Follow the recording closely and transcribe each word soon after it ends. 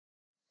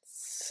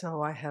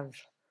So I have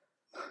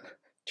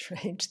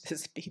changed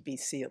this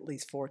BBC at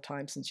least 4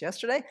 times since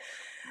yesterday.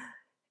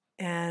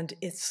 And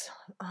and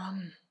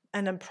I'm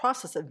in the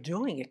process of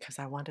doing it because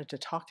I wanted to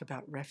talk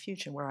about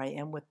Refuge and where I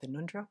am with the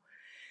Nundro.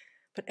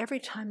 But every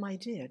time I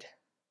did,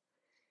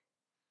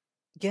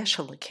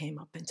 Geshe-la came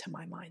up into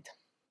my mind.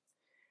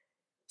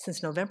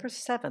 Since November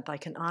 7th, I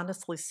can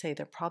honestly say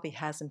there probably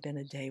hasn't been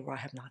a day where I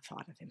have not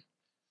thought of him.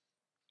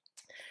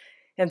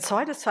 And so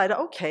I decided,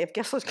 okay, if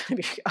Geshe-la's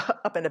going to be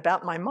up and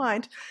about my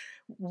mind,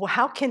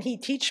 how can he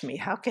teach me?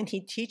 How can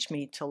he teach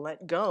me to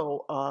let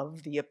go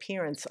of the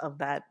appearance of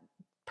that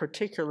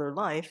particular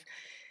life?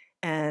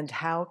 And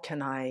how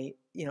can I,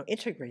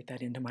 integrate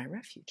that into my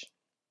refuge?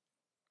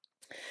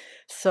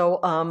 So,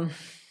 one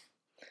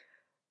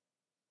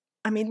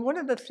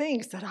of the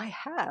things that I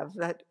have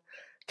that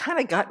kind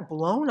of got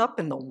blown up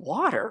in the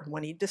water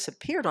when he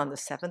disappeared on the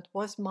 7th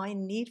was my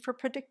need for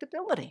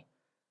predictability,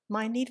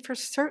 my need for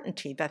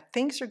certainty that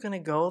things are going to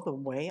go the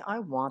way I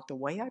want, the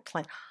way I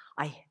plan.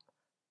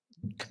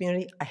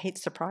 Community, I hate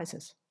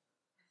surprises.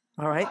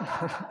 All right?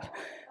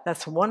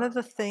 That's one of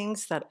the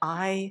things that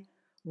I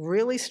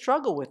really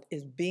struggle with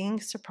is being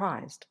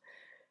surprised.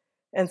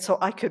 And so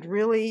I could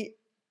really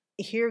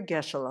hear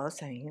Geshe-la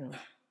saying,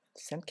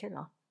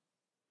 Semkela.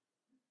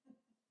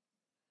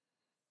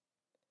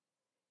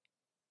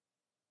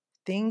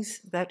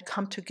 Things that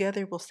come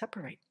together will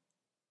separate.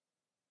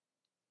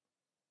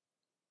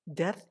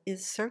 Death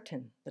is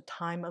certain. The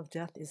time of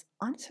death is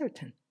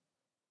uncertain.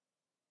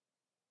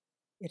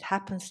 It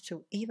happens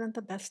to even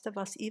the best of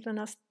us, even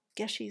us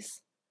Geshis.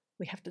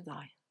 We have to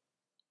die.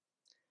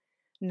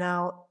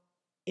 Now,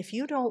 if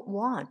you don't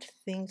want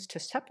things to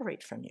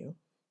separate from you,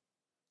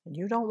 and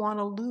you don't want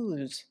to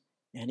lose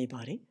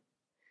anybody,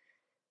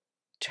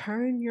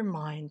 turn your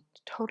mind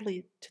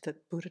totally to the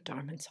Buddha,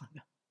 Dharma, and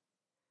Sangha.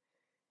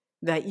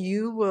 That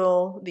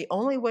the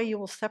only way you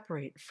will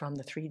separate from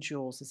the 3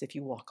 jewels is if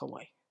you walk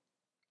away.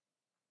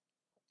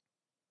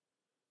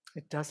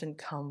 It doesn't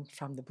come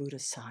from the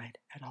Buddha's side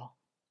at all.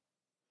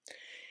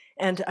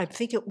 And I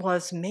think it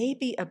was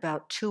maybe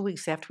about 2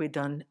 weeks after we'd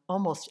done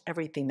almost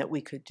everything that we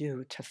could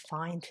do to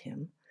find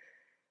him,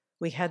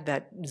 we had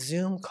that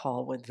Zoom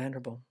call with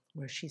Venerable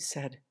where she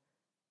said,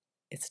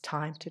 it's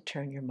time to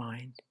turn your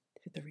mind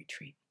to the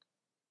retreat.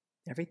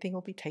 Everything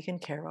will be taken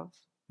care of.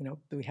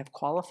 We have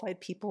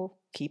qualified people,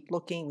 keep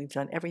looking. We've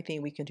done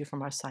everything we can do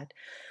from our side.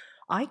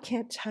 I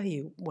can't tell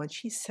you, when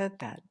she said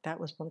that,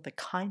 that was one of the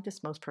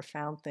kindest, most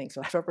profound things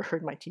I've ever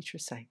heard my teacher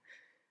say.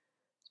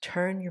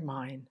 Turn your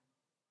mind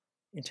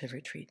into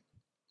retreat.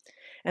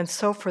 And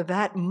so for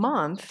that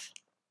month,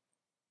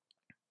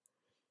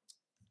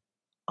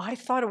 I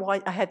thought,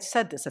 I had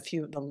said this I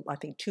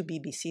think 2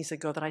 BBCs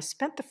ago, that I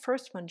spent the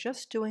first one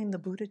just doing the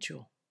Buddha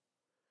jewel.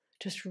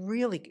 Just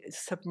really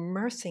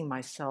submersing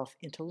myself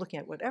into looking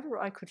at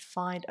whatever I could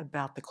find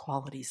about the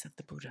qualities of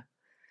the Buddha.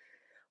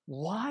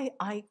 Why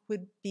I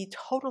would be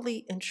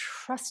totally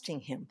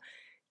entrusting him,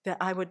 that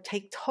I would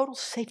take total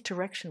safe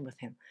direction with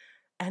him.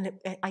 And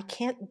I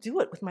can't do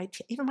it with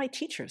even my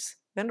teachers.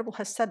 Venerable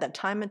has said that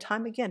time and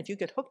time again. If you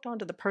get hooked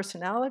onto the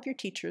personality of your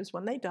teachers,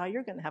 when they die,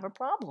 you're going to have a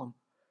problem.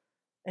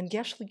 And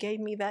Geshe-la gave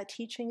me that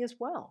teaching as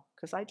well,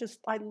 because I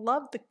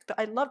love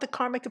the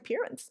karmic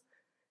appearance,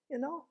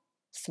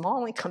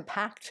 small and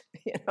compact,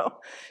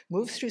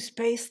 moves through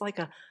space like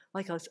a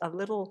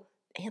little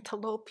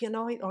antelope,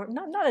 or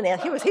not an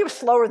antelope. He was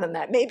slower than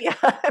that. Maybe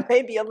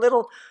a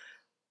little,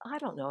 I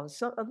don't know,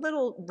 a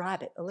little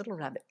rabbit.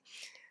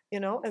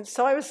 And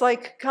so I was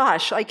like,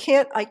 gosh, I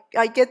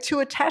get too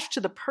attached to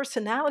the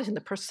personalities and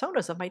the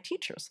personas of my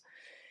teachers.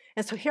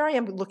 And so here I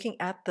am looking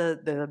at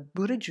the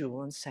Buddha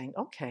jewel and saying,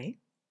 okay,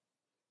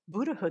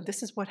 Buddhahood,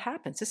 this is what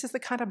happens. This is the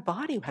kind of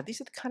body you have.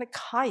 These are the kind of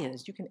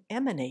kayas you can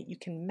emanate, you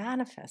can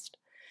manifest.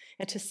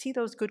 And to see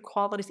those good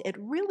qualities, it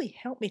really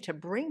helped me to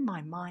bring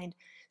my mind,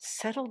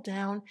 settle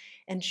down,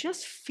 and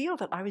just feel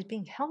that I was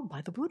being held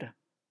by the Buddha.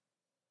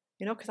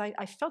 Because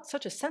I felt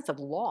such a sense of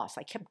loss.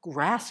 I kept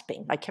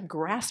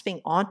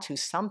grasping onto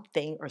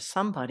something or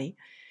somebody.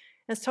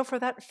 And so for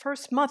that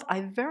first month,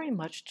 I very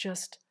much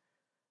just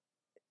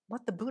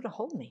let the Buddha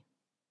hold me.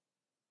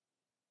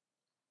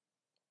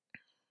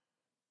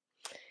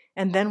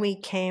 And then we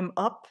came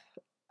up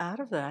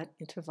out of that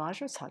into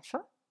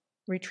Vajrasattva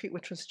retreat,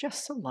 which was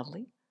just so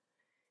lovely.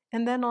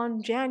 And then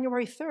on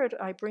January 3rd,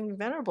 I bring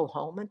Venerable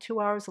home, and 2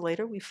 hours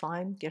later, we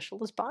find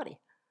Geshe-la's body.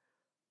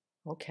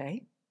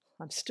 Okay,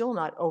 I'm still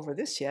not over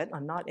this yet.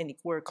 I'm not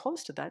anywhere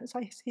close to that. And so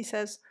he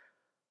says,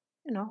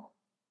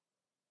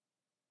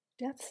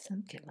 death,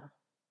 Semkela.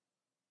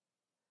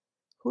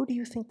 Who do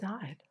you think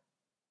died?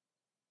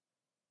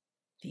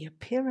 The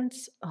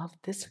appearance of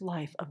this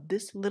life, of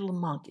this little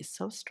monk, is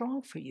so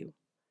strong for you.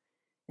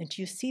 And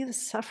do you see the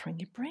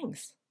suffering it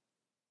brings?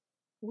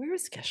 Where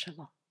is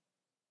Geshe-la?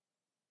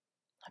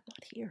 I'm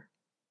not here.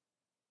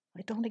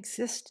 I don't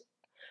exist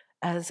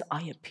as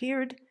I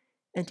appeared,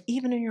 and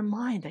even in your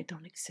mind, I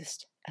don't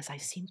exist as I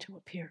seem to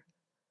appear.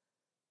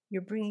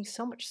 You're bringing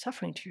so much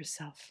suffering to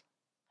yourself.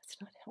 That's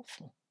not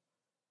helpful.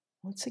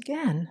 Once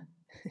again,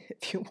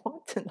 if you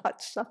want to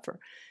not suffer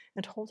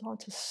and hold on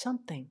to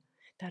something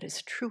that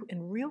is true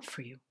and real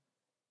for you,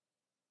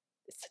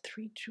 it's the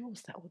 3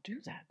 jewels that will do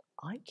that.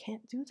 I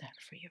can't do that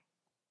for you.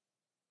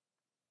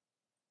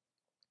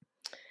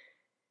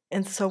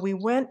 And so we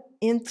went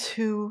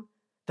into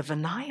the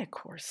Vinaya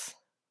course,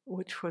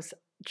 which was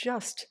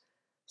just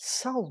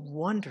so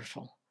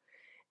wonderful.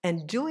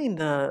 And doing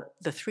the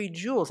 3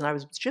 jewels, and I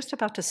was just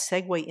about to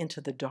segue into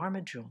the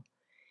Dharma jewel.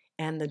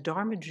 And the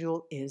Dharma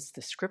jewel is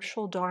the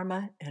scriptural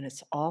Dharma, and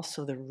it's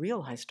also the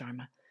realized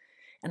Dharma.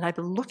 And I've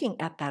been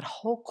looking at that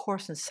whole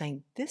course and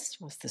saying, this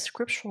was the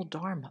scriptural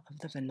Dharma of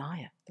the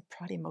Vinaya, the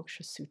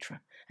Pratimoksha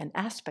Sutra, an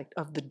aspect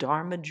of the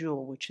Dharma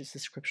jewel, which is the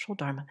scriptural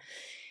Dharma.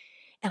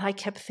 And I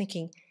kept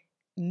thinking,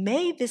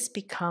 may this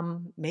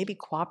become maybe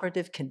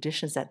cooperative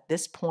conditions at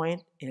this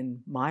point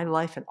in my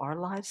life and our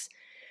lives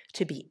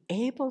to be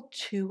able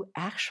to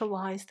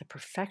actualize the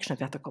perfection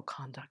of ethical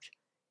conduct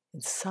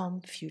in some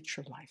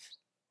future life.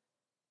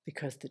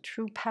 Because the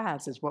true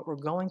paths is what we're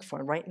going for.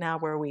 And right now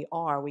where we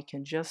are, we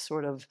can just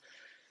sort of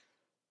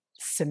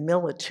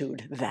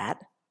similitude that.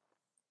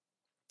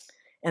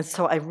 And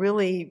so I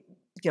really,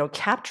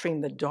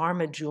 capturing the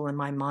Dharma jewel in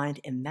my mind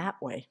in that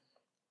way.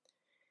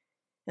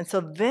 And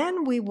so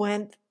then we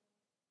went,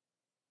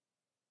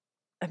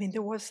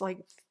 there was like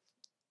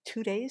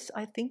 2 days,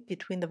 I think,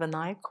 between the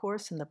Vinaya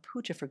course and the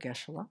puja for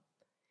Geshe-la.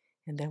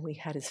 And then we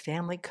had his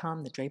family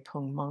come, the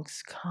Drepung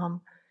monks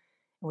come,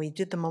 and we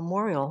did the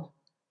memorial.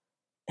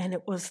 And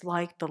it was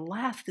like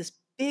this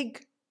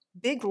big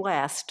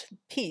last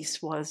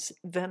piece was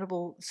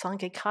Venerable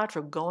Sangye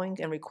Kadra going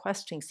and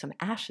requesting some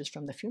ashes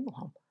from the funeral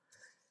home.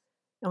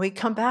 And we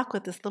come back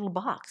with this little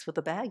box with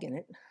a bag in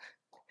it.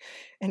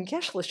 And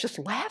Geshe-la's just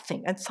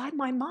laughing. Inside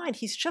my mind,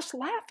 he's just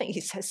laughing.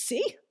 He says,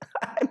 see,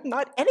 I'm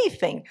not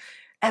anything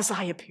as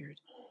I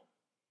appeared.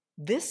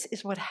 This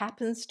is what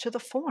happens to the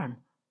form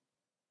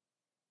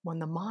when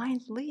the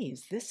mind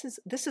leaves. This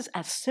is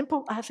as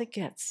simple as it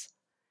gets.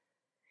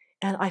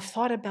 And I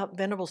thought about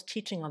Venerable's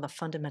teaching on the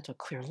fundamental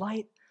clear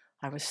light.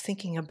 I was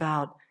thinking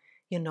about,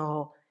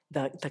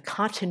 the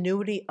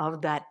continuity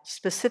of that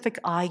specific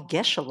I,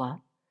 Geshe-la,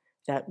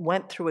 that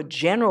went through a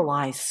general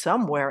I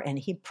somewhere, and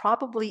he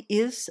probably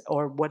is,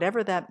 or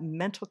whatever that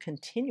mental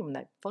continuum,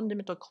 that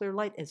fundamental clear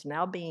light is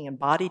now being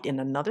embodied in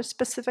another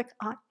specific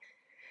I.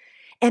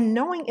 And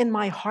knowing in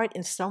my heart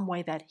in some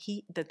way that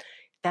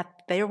that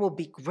there will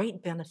be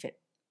great benefit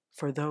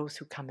for those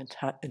who come in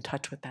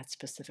touch with that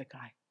specific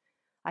I.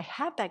 I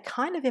have that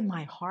kind of in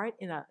my heart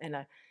in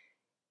a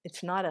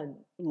it's not a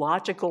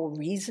logical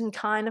reason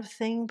kind of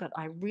thing, but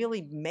I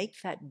really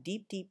make that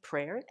deep, deep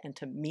prayer and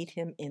to meet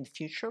him in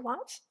future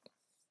lives.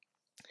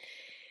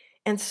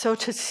 And so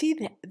to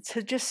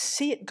just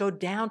see it go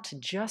down to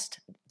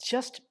just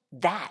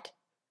that,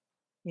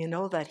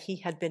 that he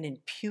had been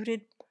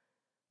imputed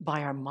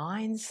by our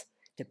minds,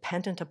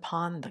 dependent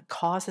upon the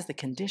causes, the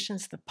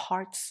conditions, the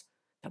parts,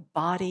 the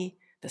body,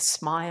 the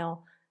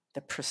smile,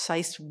 the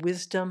precise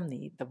wisdom,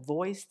 the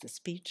voice, the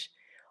speech,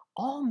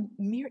 all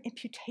mere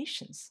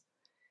imputations.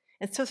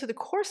 And so through the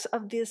course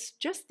of the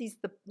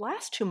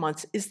last 2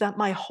 months, is that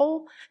my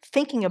whole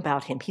thinking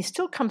about him, he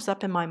still comes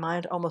up in my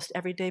mind almost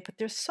every day, but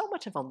there's so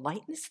much of a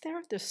lightness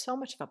there. There's so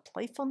much of a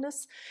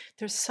playfulness.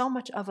 There's so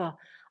much of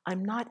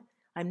I'm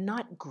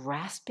not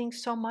grasping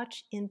so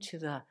much into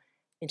the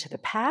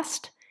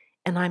past,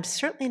 and I'm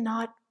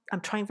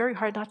trying very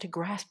hard not to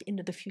grasp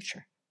into the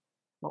future,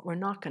 what we're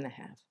not going to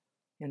have.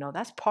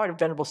 That's part of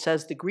Venerable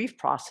says the grief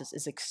process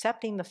is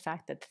accepting the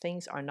fact that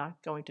things are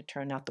not going to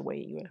turn out the way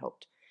you had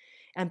hoped,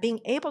 and being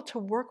able to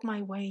work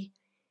my way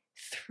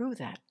through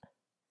that.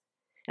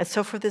 And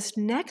so for this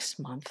next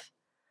month,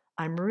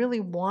 I'm really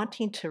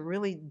wanting to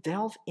really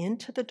delve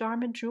into the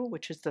Dharma jewel,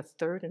 which is the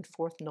 3rd and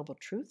 4th noble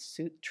truths,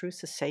 true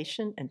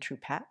cessation and true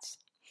paths.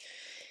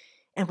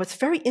 And what's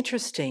very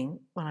interesting,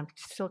 when I'm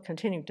still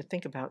continuing to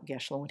think about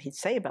Geshe-la, what he'd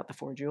say about the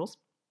 4 jewels,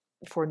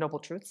 the 4 noble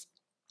truths,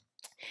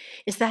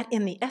 is that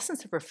in the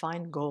essence of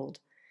refined gold,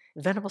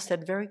 Venerable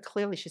said very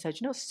clearly, she said,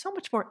 it's so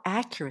much more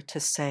accurate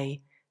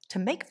to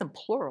make them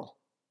plural.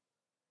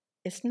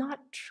 It's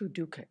not true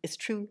dukkha, it's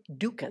true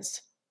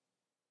dukkhas,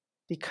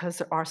 because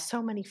there are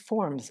so many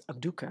forms of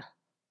dukkha.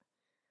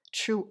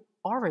 True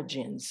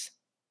origins,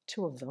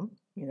 2 of them,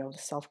 the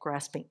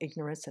self-grasping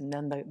ignorance, and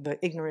then the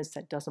ignorance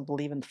that doesn't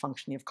believe in the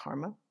functioning of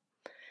karma.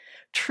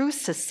 True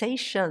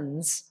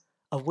cessations,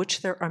 of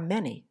which there are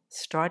many,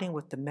 starting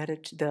with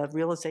the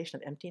realization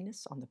of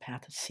emptiness on the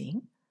path of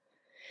seeing.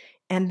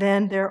 And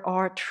then there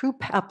are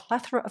a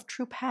plethora of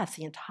true paths.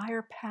 The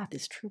entire path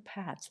is true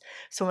paths.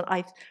 So when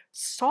I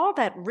saw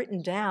that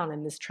written down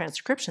in this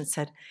transcription,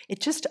 it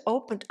just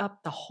opened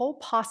up the whole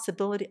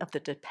possibility of the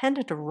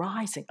dependent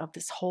arising of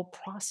this whole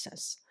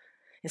process.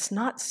 It's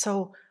not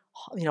so,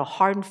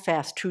 hard and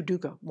fast, true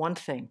dukkha, one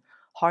thing.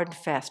 Hard and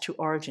fast, true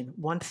origin,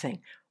 one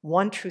thing.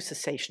 One true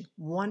cessation,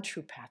 one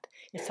true path.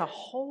 It's a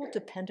whole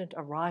dependent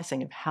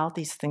arising of how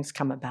these things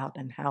come about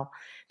and how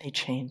they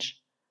change.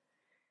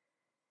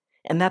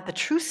 And that the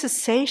true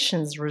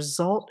cessations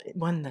result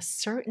when the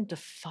certain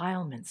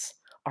defilements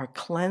are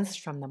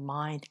cleansed from the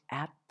mind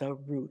at the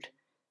root.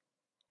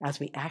 as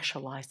we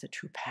actualize the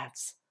true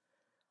paths,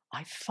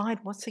 I find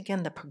once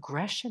again the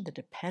progression, the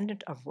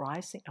dependent of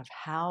rising, of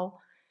how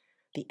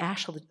the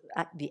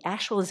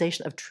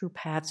actualization of true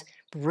paths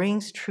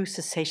brings true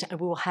cessation,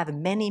 and we will have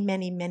many,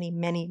 many, many,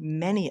 many,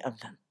 many of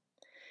them.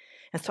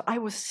 And so I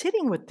was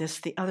sitting with this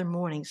the other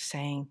morning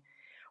saying,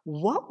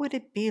 what would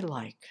it be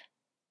like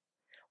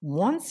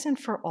once and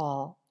for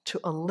all to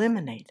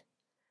eliminate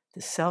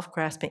the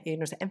self-grasping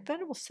ignorance? And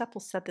Venerable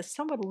Sepul said this,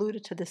 somewhat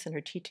alluded to this in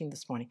her teaching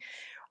this morning.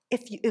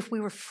 If we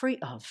were free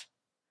of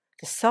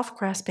the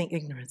self-grasping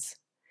ignorance,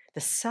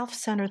 the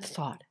self-centered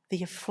thought,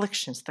 the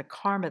afflictions, the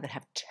karma that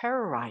have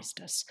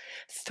terrorized us,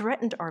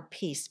 threatened our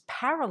peace,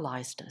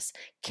 paralyzed us,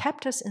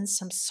 kept us in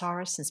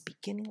samsara since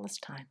beginningless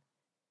time,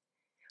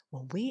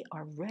 when we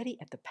are ready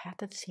at the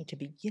path of seeing to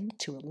begin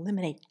to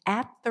eliminate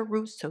at the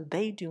root so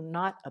they do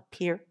not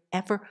appear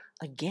ever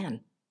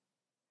again.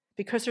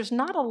 Because there's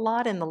not a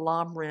lot in the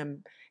Lam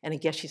Rim and in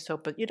Geshe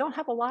Sopa. You don't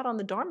have a lot on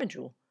the Dharma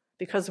Jewel,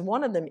 because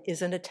one of them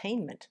is an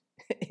attainment.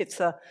 It's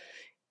the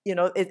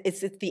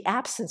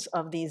absence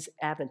of these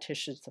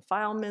adventitious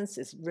defilements,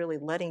 is really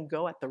letting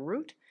go at the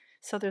root.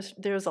 So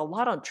there's a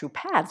lot on true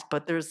paths,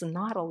 but there's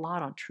not a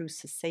lot on true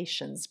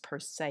cessations per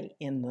se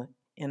in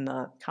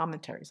the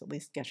commentaries. At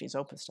least Geshe's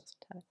Opus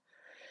doesn't have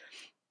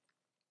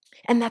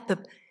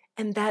it.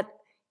 And that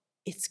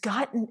it's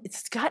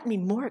gotten me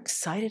more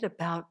excited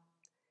about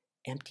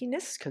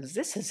emptiness, because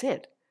this is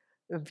it.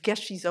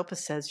 Geshe's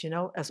Opus says,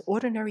 as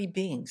ordinary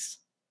beings,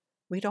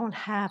 we don't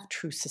have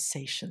true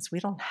cessations.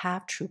 We don't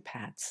have true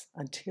paths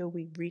until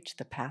we reach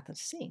the path of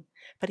seeing.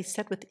 But he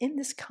said within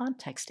this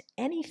context,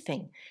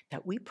 anything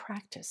that we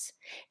practice,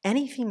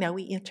 anything that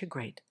we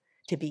integrate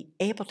to be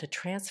able to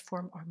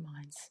transform our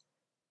minds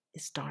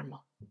is Dharma.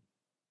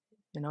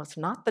 It's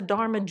not the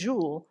Dharma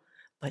jewel,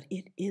 but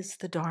it is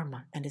the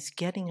Dharma, and it's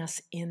getting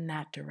us in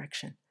that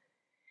direction.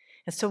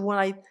 And so when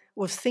I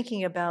was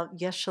thinking about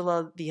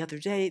Geshe-la the other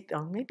day,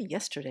 or maybe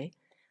yesterday,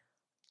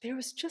 there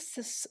was just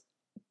this,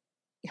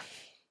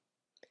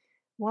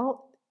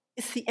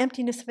 it's the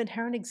emptiness of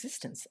inherent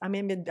existence. I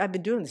mean, I've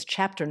been doing this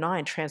chapter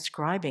 9,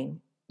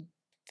 transcribing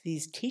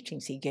these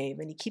teachings he gave,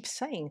 and he keeps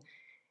saying,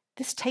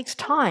 this takes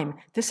time,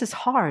 this is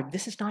hard,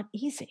 this is not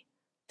easy,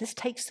 this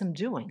takes some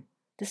doing,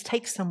 this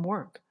takes some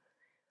work.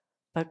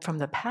 But from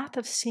the path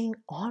of seeing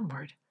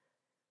onward,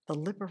 the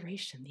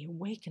liberation, the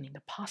awakening,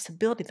 the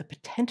possibility, the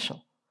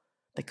potential,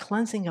 the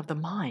cleansing of the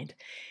mind,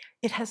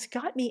 it has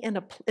got me in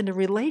a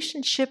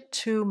relationship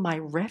to my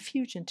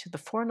refuge and to the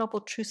Four Noble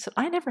Truths that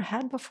I never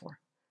had before.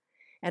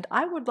 And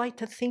I would like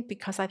to think,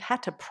 because I've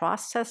had to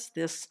process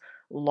this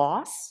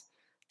loss,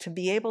 to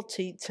be able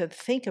to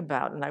think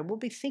about, and I will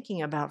be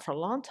thinking about for a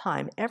long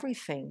time,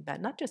 everything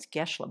that not just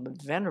Geshe-la,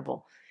 but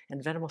Venerable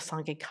and Venerable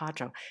Sangye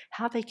Kadro,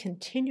 how they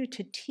continue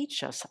to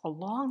teach us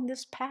along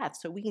this path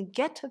so we can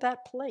get to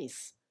that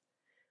place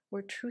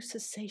where true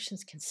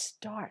cessations can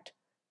start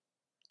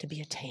to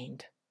be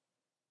attained.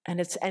 And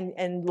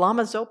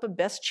Lama Zopa,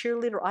 best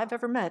cheerleader I've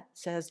ever met,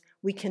 says,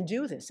 we can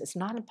do this. It's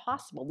not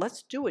impossible.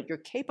 Let's do it. You're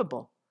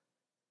capable.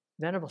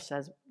 Venerable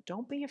says,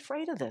 don't be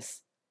afraid of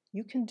this.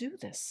 You can do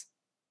this.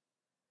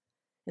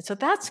 And so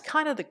that's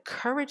kind of the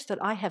courage that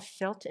I have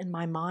felt in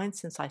my mind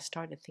since I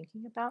started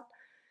thinking about,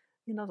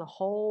 the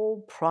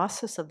whole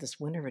process of this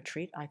winter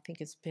retreat. I think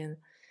it's been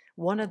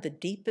one of the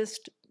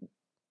deepest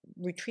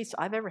retreats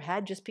I've ever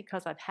had, just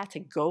because I've had to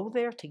go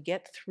there to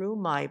get through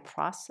my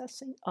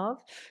processing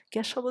of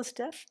Geshe-la's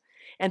death.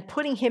 And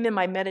putting him in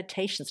my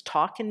meditations,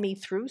 talking me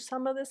through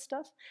some of this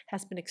stuff,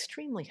 has been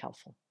extremely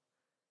helpful.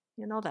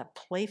 That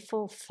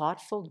playful,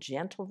 thoughtful,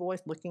 gentle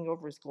voice looking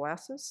over his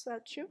glasses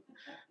at you.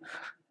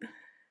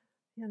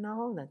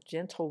 That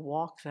gentle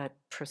walk, that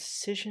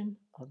precision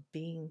of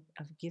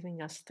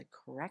giving us the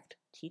correct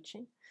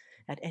teaching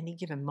at any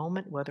given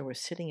moment, whether we're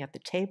sitting at the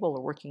table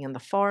or working in the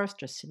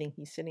forest or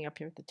he's sitting up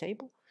here at the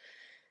table.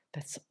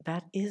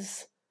 That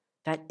is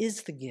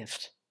the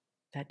gift.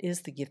 That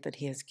is the gift that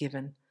he has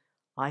given.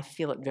 I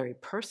feel it very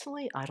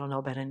personally. I don't know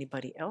about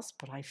anybody else,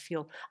 but I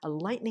feel a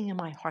lightening in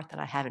my heart that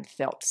I haven't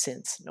felt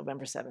since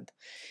November 7th.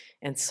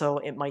 And so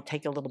it might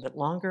take a little bit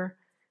longer,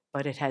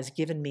 but it has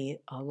given me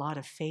a lot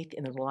of faith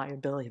in the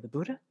reliability of the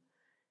Buddha,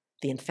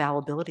 the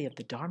infallibility of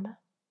the Dharma,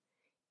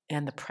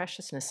 and the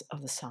preciousness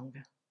of the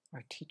Sangha.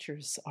 Our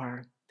teachers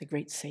are the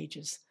great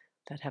sages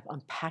that have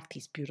unpacked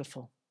these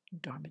beautiful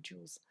Dharma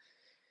jewels.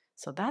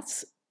 So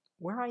that's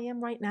where I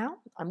am right now.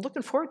 I'm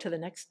looking forward to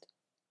the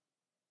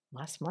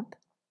last month.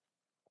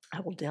 I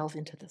will delve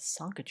into the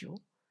Sangha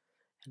jewel,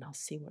 and I'll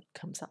see what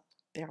comes up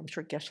there. I'm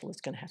sure Geshe-la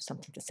is going to have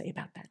something to say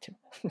about that too.